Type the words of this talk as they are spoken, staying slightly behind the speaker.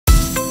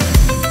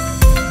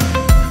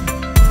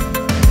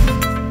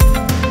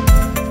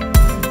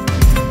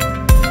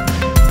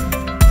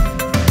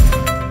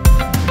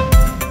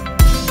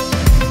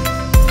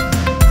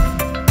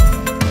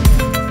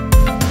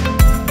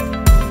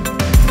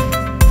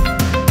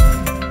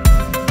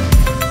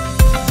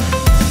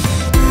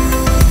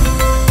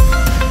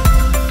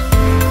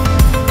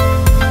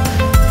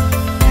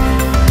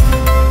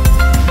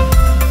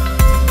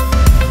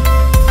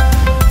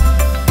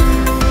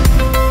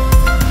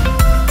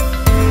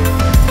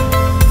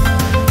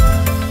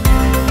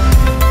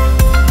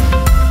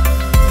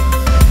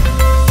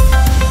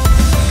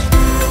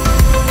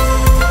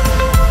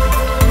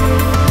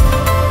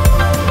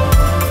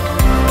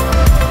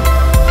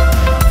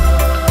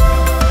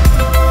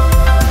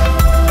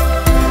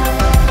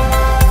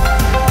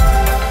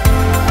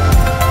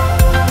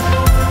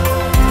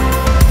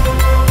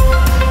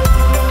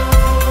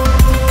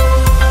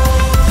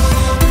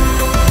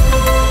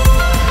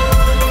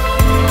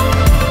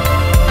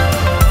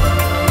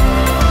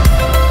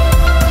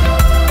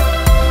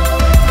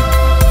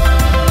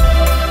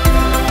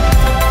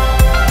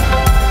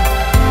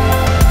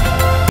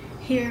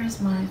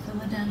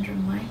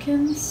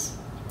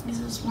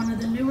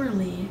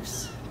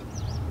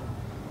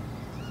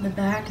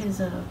back is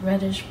a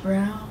reddish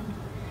brown,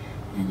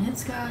 and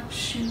it's got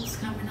shoots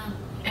coming up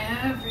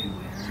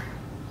everywhere.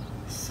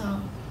 So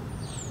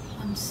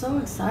I'm so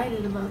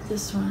excited about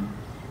this one.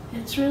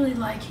 It's really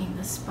liking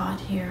the spot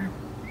here.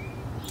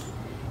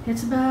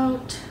 It's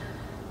about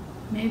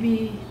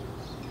maybe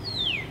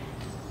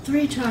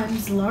 3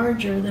 times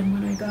larger than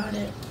when I got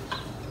it.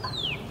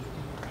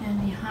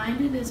 And behind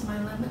it is my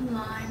lemon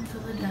lime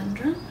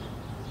philodendron,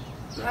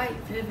 bright,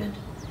 vivid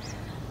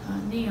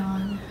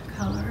neon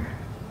color.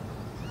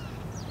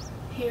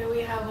 Here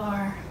we have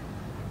our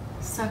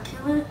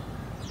succulent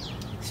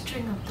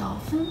string of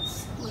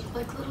dolphins. Look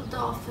like little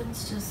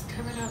dolphins just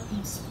coming up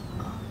and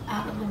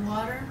out of the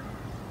water.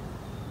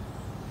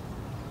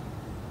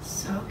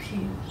 So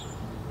cute.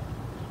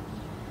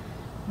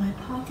 My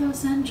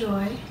pothos and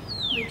joy,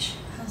 which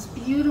has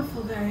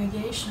beautiful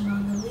variegation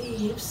on the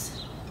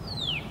leaves.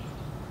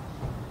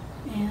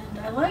 And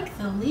I like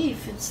the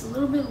leaf. It's a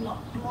little bit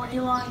more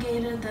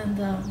elongated than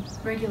the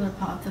regular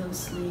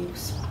pothos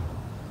leaves.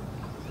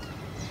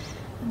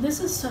 And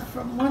this is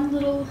from one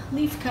little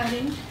leaf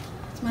cutting.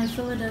 It's my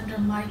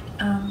philodendron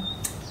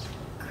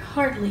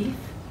heartleaf.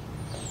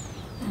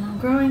 And I'm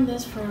growing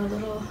this for a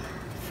little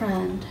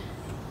friend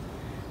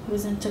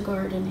who's into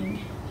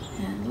gardening.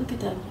 And look at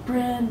that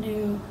brand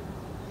new,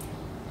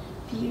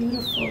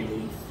 beautiful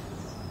leaf.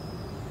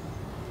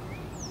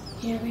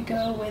 Here we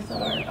go with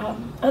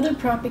our other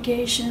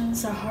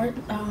propagations, our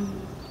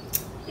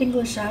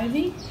English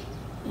ivy,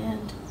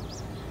 and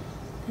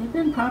they've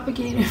been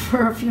propagated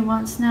for a few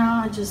months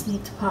now. I just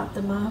need to pot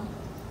them up.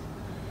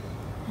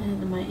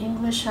 And my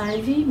English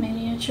ivy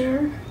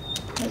miniature,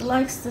 it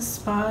likes the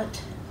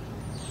spot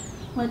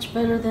much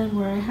better than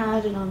where I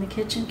had it on the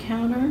kitchen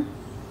counter.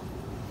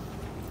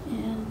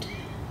 And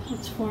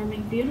it's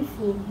forming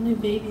beautiful new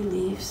baby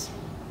leaves.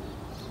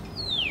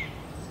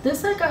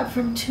 This I got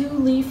from 2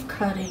 leaf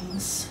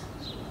cuttings.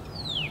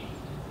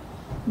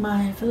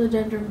 My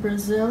philodendron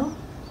Brazil.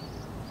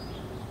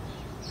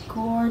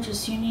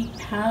 Gorgeous, unique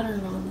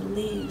pattern on the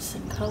leaves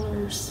and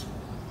colors.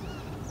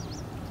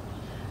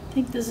 I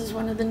think this is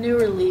one of the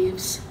newer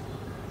leaves.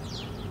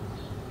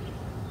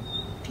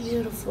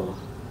 Beautiful.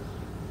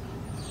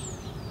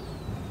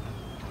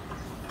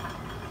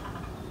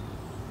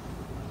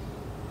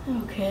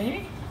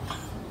 Okay.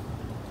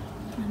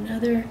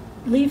 Another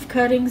leaf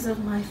cuttings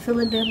of my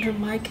philodendron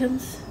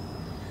micans.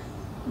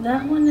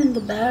 That one in the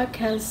back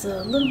has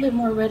a little bit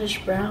more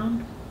reddish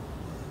brown.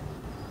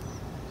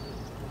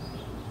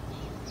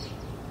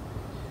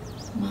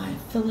 My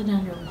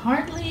philodendron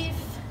heartleaf.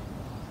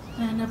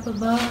 And up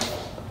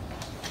above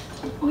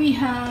we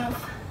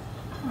have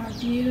our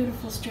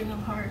beautiful string of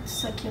hearts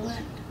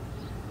succulent.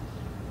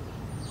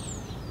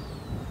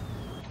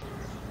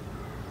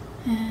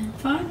 And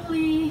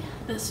finally,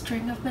 the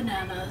string of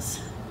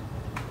bananas.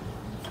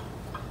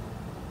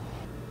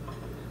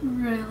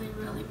 Really,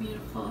 really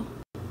beautiful.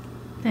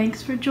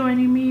 Thanks for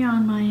joining me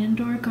on my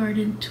indoor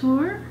garden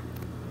tour.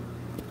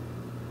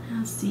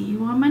 I'll see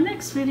you on my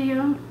next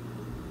video.